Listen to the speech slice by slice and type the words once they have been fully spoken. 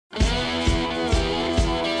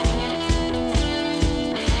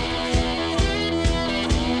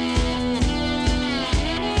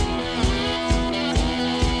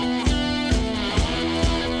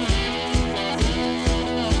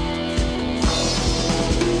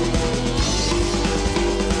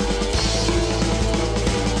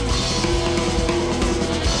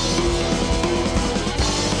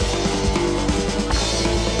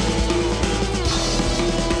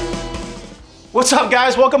What's up,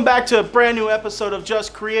 guys? Welcome back to a brand new episode of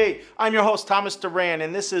Just Create. I'm your host, Thomas Duran,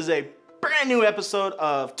 and this is a brand new episode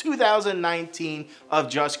of 2019 of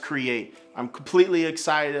Just Create. I'm completely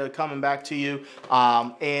excited coming back to you.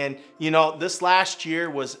 And you know, this last year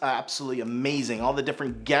was absolutely amazing. All the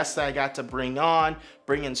different guests that I got to bring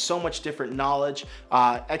in so much different knowledge,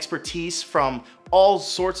 expertise from all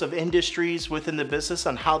sorts of industries within the business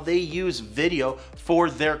on how they use video for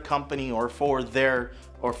their company or for their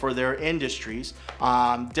industries,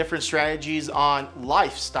 different strategies on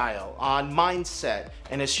lifestyle, on mindset,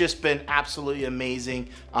 and it's just been absolutely amazing.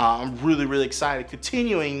 I'm really excited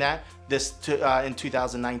continuing that in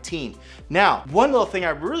 2019. Now, one little thing I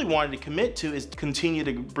really wanted to commit to is continue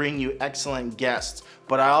to bring you excellent guests,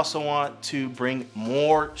 but I also want to bring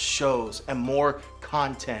more shows and more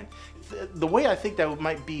content. The way I think that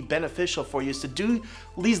might be beneficial for you is to do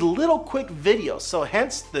these little quick videos. So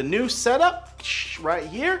hence the new setup right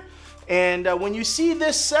here. And when you see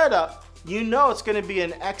this setup, you know it's going to be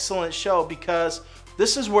an excellent show, because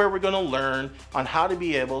this is where we're going to learn on how to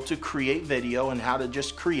be able to create video and how to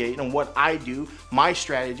just create, and what I do, my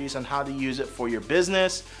strategies on how to use it for your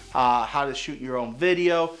business, how to shoot your own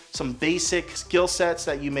video, some basic skill sets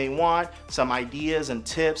that you may want, some ideas and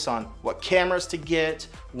tips on what cameras to get,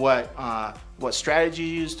 what strategy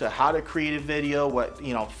you use to how to create a video,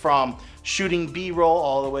 from shooting B-roll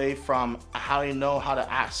all the way from how you know how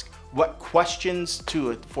to ask what questions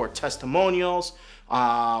for testimonials,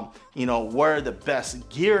 where are the best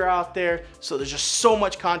gear out there. So there's just so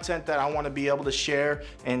much content that I want to be able to share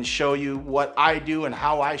and show you what I do and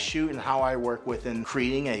how I shoot and how I work within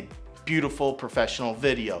creating a beautiful professional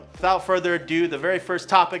video. Without further ado, the very first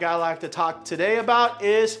topic I like to talk today about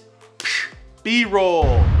is B-roll.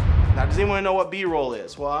 Now, does anyone know what B-roll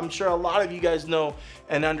is? Well, I'm sure a lot of you guys know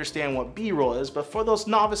and understand what B-roll is, but for those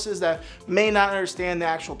novices that may not understand the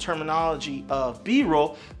actual terminology of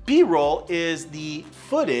B-roll, B-roll is the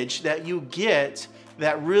footage that you get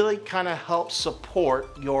that really kind of helps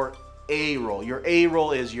support your A-roll. Your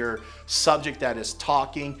A-roll is your subject that is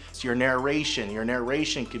talking. It's your narration. Your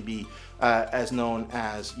narration could be as known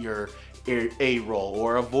as your A-roll,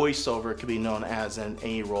 or a voiceover could be known as an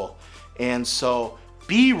A-roll. And so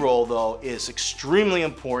B-roll, though, is extremely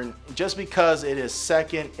important. Just because it is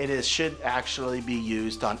second, should actually be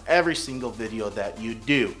used on every single video that you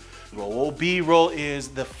do. Well, B-roll is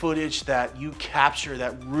the footage that you capture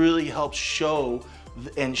that really helps show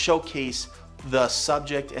and showcase the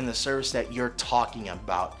subject and the service that you're talking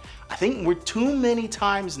about. I think we're too many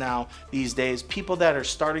times now these days, people that are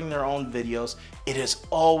starting their own videos, it is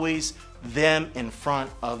always them in front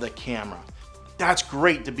of the camera. That's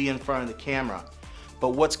great to be in front of the camera, but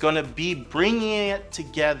what's going to be bringing it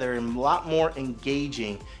together and a lot more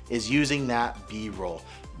engaging is using that B-roll.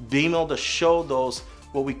 Being able to show those,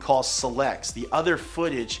 what we call selects, the other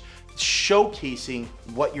footage, showcasing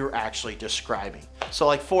what you're actually describing. So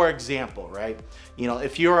like, for example, right?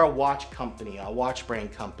 If you're a watch company, a watch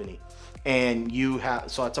brand company, and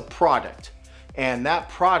so it's a product. And that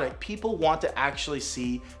product, people want to actually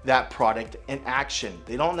see that product in action.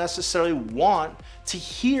 They don't necessarily want to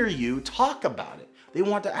hear you talk about it. They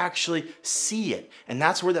want to actually see it. And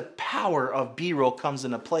that's where the power of B-roll comes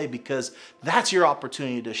into play, because that's your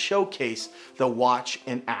opportunity to showcase the watch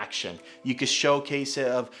in action. You could showcase it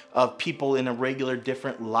of people in a regular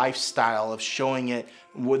different lifestyle, of showing it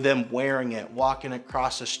with them wearing it, walking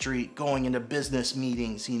across the street, going into business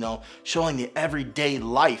meetings, showing the everyday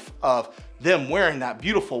life of them wearing that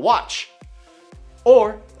beautiful watch.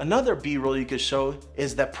 Or another B-roll you could show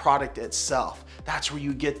is the product itself. That's where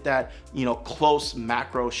you get that, close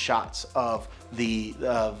macro shots of the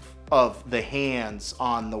hands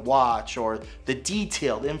on the watch, or the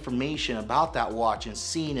detailed information about that watch, and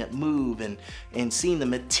seeing it move and seeing the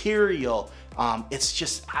material. It's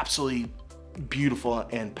just absolutely beautiful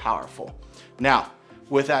and powerful. Now,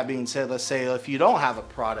 with that being said, let's say if you don't have a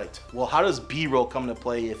product, well, how does B-roll come into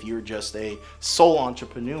play if you're just a sole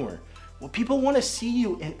entrepreneur? Well, people want to see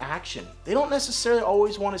you in action. They don't necessarily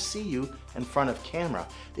always want to see you in front of camera.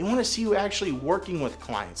 They want to see you actually working with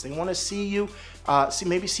clients. They want to see you,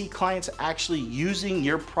 maybe see clients actually using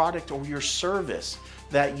your product or your service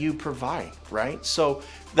that you provide, right? So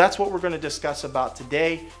that's what we're going to discuss about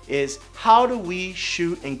today, is how do we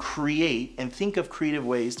shoot and create and think of creative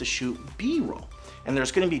ways to shoot B-roll. And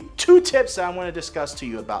there's going to be two tips that I want to discuss to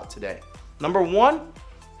you about today. Number one,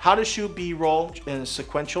 how to shoot B-roll in a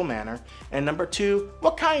sequential manner. And number two,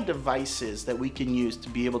 what kind of devices that we can use to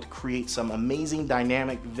be able to create some amazing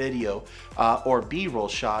dynamic video or B-roll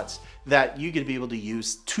shots that you could be able to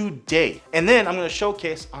use today. And then I'm gonna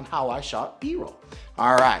showcase on how I shot B-roll.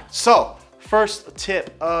 All right, so first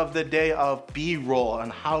tip of the day of B-roll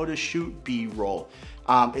and how to shoot B-roll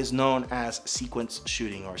is known as sequence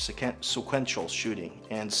shooting or sequential shooting.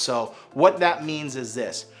 And so what that means is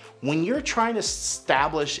this: when you're trying to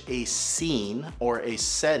establish a scene or a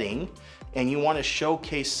setting and you want to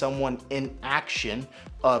showcase someone in action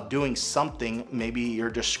of doing something, maybe you're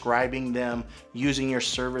describing them using your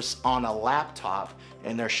service on a laptop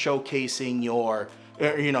and they're showcasing your,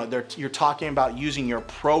 you're talking about using your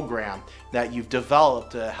program that you've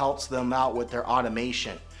developed that helps them out with their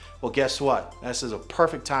automation. Well, guess what? This is a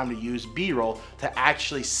perfect time to use B-roll to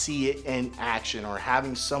actually see it in action, or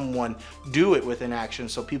having someone do it within action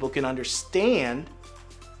so people can understand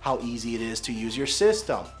how easy it is to use your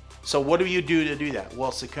system. So what do you do to do that?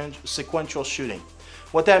 Well, sequential shooting.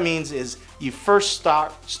 What that means is you first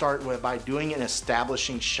start by doing an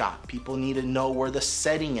establishing shot. People need to know where the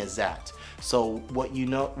setting is at. So what you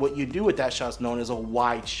do with that shot is known as a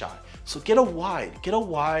wide shot. So get a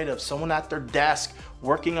wide of someone at their desk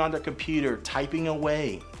working on their computer, typing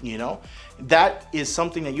away, That is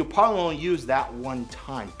something that you'll probably only use that one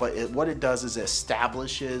time, but what it does is it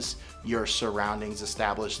establishes your surroundings,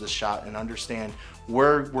 establish the shot, and understand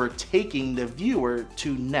where we're taking the viewer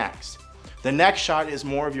to next. The next shot is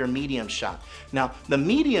more of your medium shot. Now, the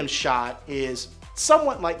medium shot is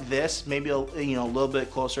somewhat like this, maybe a little bit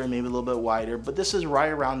closer, maybe a little bit wider, but this is right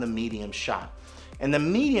around the medium shot. And the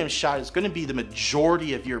medium shot is going to be the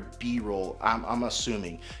majority of your B-roll. I'm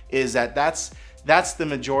assuming that's the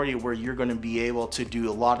majority where you're going to be able to do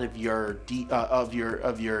a lot of your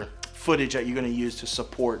footage that you're going to use to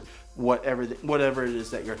support whatever it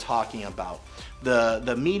is that you're talking about.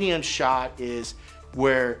 The medium shot is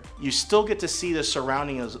where you still get to see the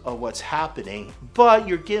surroundings of what's happening, but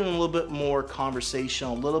you're getting a little bit more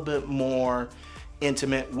conversational, a little bit more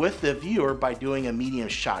intimate with the viewer by doing a medium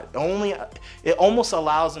shot. It almost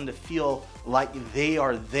allows them to feel like they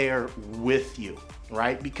are there with you,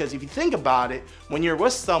 right? Because if you think about it, when you're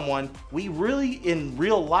with someone, we really, in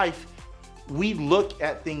real life, we look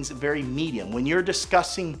at things very medium. When you're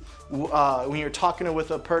discussing, when you're talking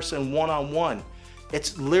with a person one-on-one,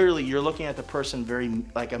 it's literally, you're looking at the person very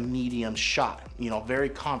like a medium shot, very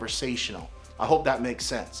conversational. I hope that makes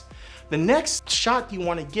sense. The next shot you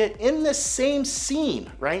want to get in the same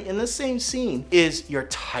scene, right? In the same scene is your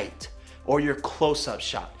tight or your close-up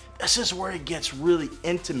shot. This is where it gets really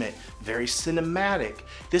intimate, very cinematic.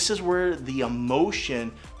 This is where the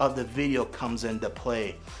emotion of the video comes into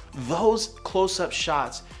play. Those close-up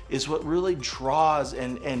shots is what really draws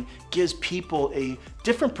and gives people a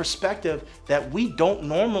different perspective that we don't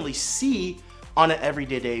normally see on an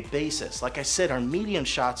everyday basis. Like I said, our medium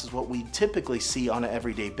shots is what we typically see on an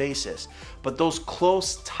everyday basis. But those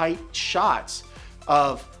close, tight shots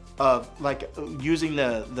of like using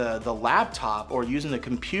the laptop or using the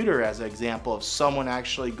computer as an example of someone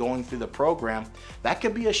actually going through the program, that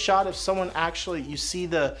could be a shot of someone actually, you see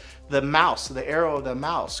the mouse, the arrow of the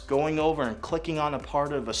mouse going over and clicking on a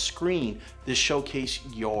part of a screen to showcase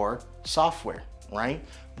your software, right?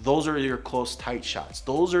 Those are your close, tight shots.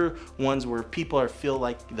 Those are ones where people feel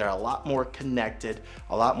like they're a lot more connected,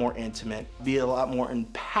 a lot more intimate, be a lot more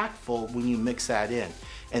impactful when you mix that in.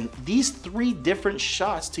 And these 3 different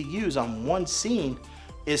shots to use on one scene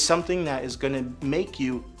is something that is going to make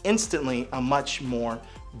you instantly a much more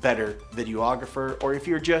better videographer. Or if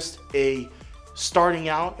you're just starting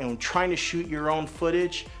out and trying to shoot your own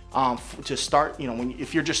footage, to start,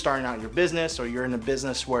 if you're just starting out your business, or you're in a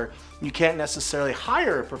business where you can't necessarily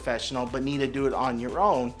hire a professional but need to do it on your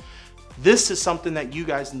own, this is something that you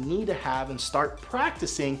guys need to have and start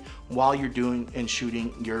practicing while you're doing and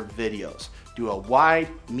shooting your videos. Do a wide,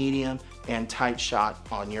 medium, and tight shot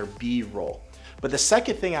on your B-roll. But the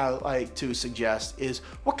second thing I would like to suggest is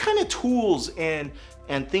what kind of tools and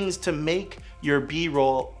things to make your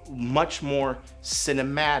B-roll much more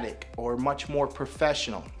cinematic or much more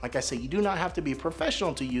professional. Like I say, you do not have to be a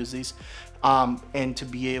professional to use these and to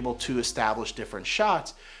be able to establish different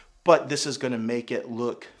shots, but this is going to make it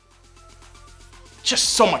look just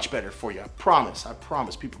so much better for you. I promise.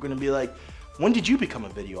 People are going to be like, when did you become a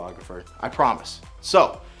videographer? I promise.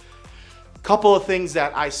 So, couple of things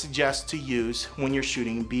that I suggest to use when you're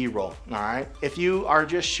shooting B-roll, all right? If you are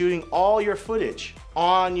just shooting all your footage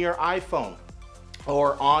on your iPhone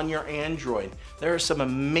or on your Android, there are some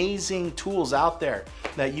amazing tools out there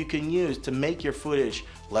that you can use to make your footage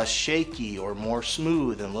less shaky or more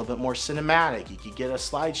smooth and a little bit more cinematic. You can get a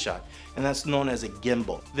slide shot, and that's known as a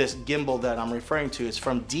gimbal. This gimbal that I'm referring to is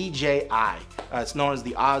from DJI. It's known as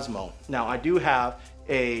the Osmo. Now, I do have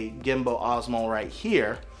a gimbal Osmo right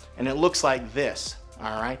here, and it looks like this,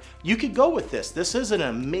 all right? You could go with this. This is an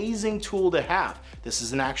amazing tool to have This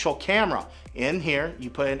is an actual camera. In here, you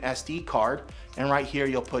put an SD card, and right here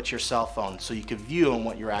you'll put your cell phone so you can view on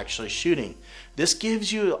what you're actually shooting. This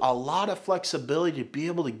gives you a lot of flexibility to be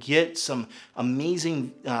able to get some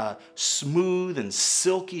amazing smooth and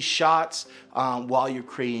silky shots while you're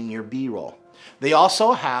creating your B-roll. They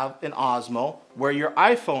also have an Osmo where your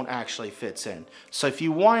iPhone actually fits in. So if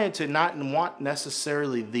you wanted to not want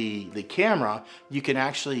necessarily the camera, you can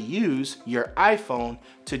actually use your iPhone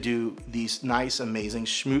to do these nice, amazing,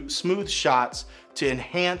 smooth shots to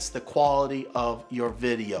enhance the quality of your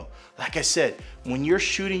video. Like I said, when you're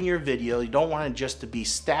shooting your video, you don't want it just to be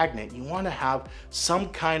stagnant. You want to have some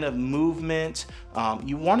kind of movement.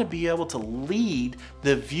 You want to be able to lead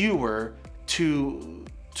the viewer to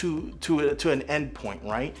an end point,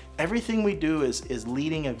 right? Everything we do is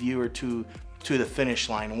leading a viewer to the finish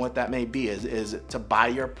line, and what that may be is to buy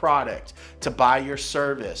your product, to buy your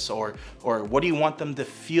service, or what do you want them to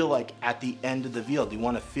feel like at the end of the video? Do you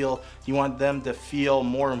want them to feel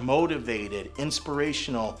more motivated,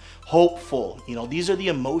 inspirational, hopeful? You know, these are the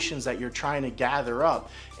emotions that you're trying to gather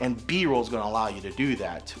up, and B-roll is going to allow you to do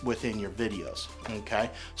that within your videos.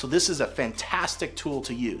 Okay, so this is a fantastic tool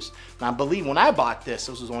to use. Now, I believe when I bought this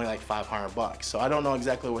was only like $500, so I don't know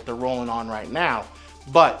exactly what they're rolling on right now.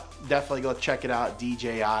 But definitely go check it out.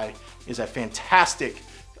 DJI is a fantastic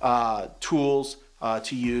tools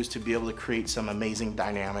to use to be able to create some amazing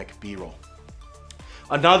dynamic B-roll.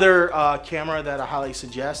 Another camera that I highly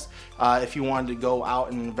suggest if you wanted to go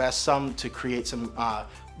out and invest some to create some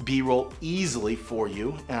B-roll easily for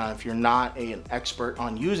you, if you're not an expert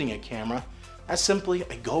on using a camera, that's simply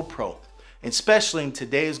a GoPro. Especially in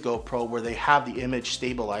today's GoPro, where they have the image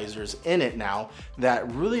stabilizers in it now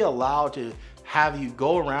that really allow to have you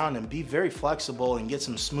go around and be very flexible and get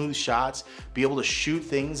some smooth shots, be able to shoot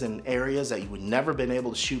things in areas that you would never been able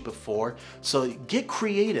to shoot before. So get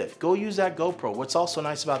creative, go use that GoPro. What's also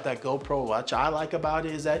nice about that GoPro, which I like about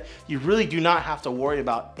it, is that you really do not have to worry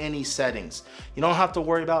about any settings. You don't have to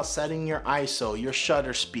worry about setting your ISO, your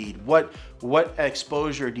shutter speed, what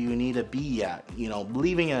exposure do you need to be at. You know,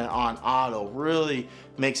 leaving it on auto really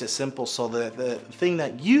makes it simple, so that the thing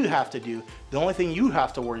that you have to do, the only thing you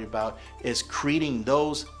have to worry about is creating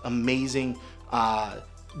those amazing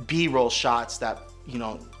B-roll shots that, you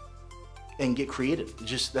know, and get creative.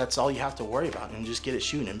 Just, that's all you have to worry about, and just get it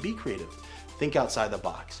shooting and be creative. Think outside the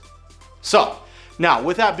box. So now,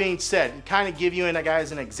 with that being said, kind of give you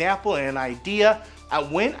guys an example and an idea. I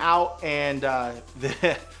went out and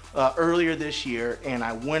earlier this year, and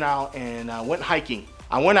I went out and went hiking.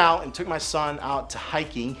 I went out and took my son out to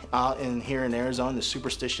hiking out here in Arizona, the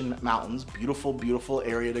Superstition Mountains. Beautiful, beautiful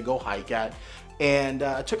area to go hike at. And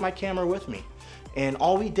I took my camera with me. And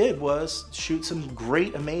all we did was shoot some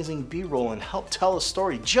great, amazing B-roll and help tell a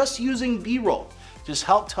story just using B-roll. Just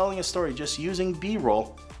help telling a story just using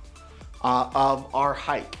B-roll of our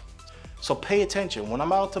hike. So pay attention. When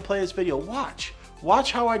I'm out to play this video, watch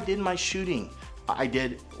how I did my shooting. I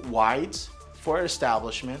did wides for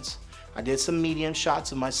establishments. I did some medium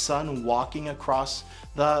shots of my son walking across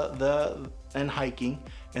and hiking.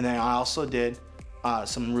 And then I also did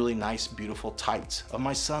some really nice, beautiful tights of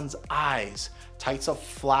my son's eyes, tights of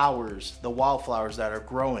flowers, the wildflowers that are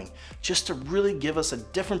growing, just to really give us a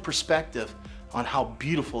different perspective on how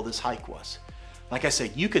beautiful this hike was. Like I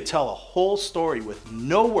said, you could tell a whole story with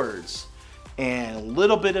no words and a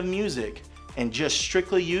little bit of music, and just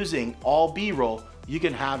strictly using all B-roll, you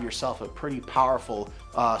can have yourself a pretty powerful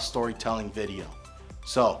storytelling video.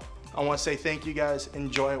 So I want to say thank you guys.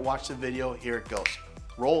 Enjoy it. Watch the video. Here it goes.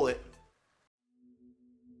 Roll it.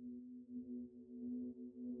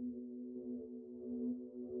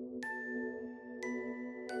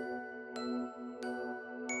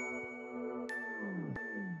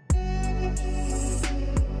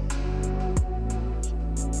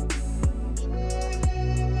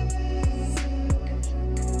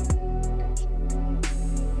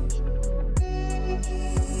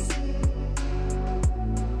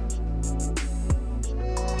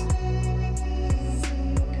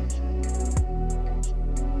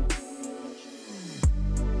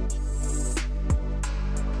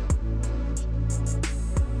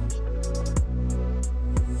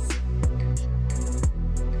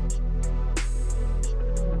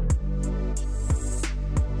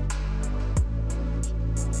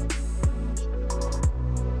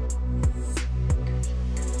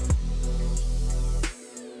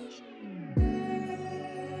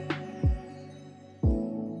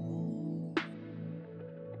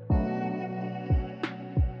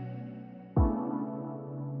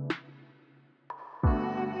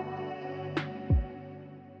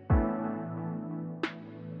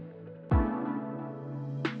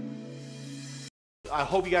 I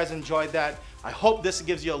hope you guys enjoyed that. I hope this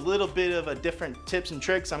gives you a little bit of a different tips and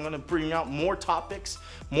tricks. I'm gonna bring out more topics,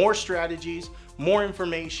 more strategies, more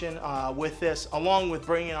information with this, along with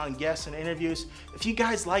bringing on guests and interviews. If you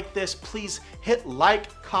guys like this, please hit like,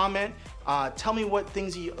 comment, tell me what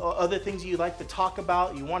things other things you'd like to talk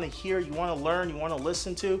about, you want to hear, you want to learn, you want to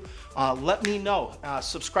listen to. Let me know.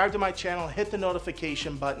 Subscribe to my channel, hit the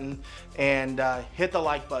notification button, and hit the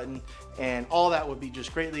like button, and all that would be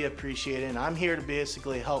just greatly appreciated. And I'm here to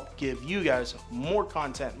basically help give you guys more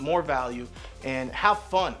content, more value, and have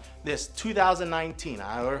fun this 2019.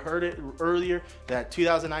 I heard it earlier that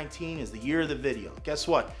 2019 is the year of the video. Guess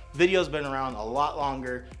what? Video's been around a lot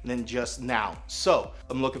longer than just now. So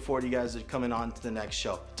I'm looking forward to you guys coming on to the next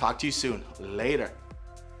show. Talk to you soon. Later.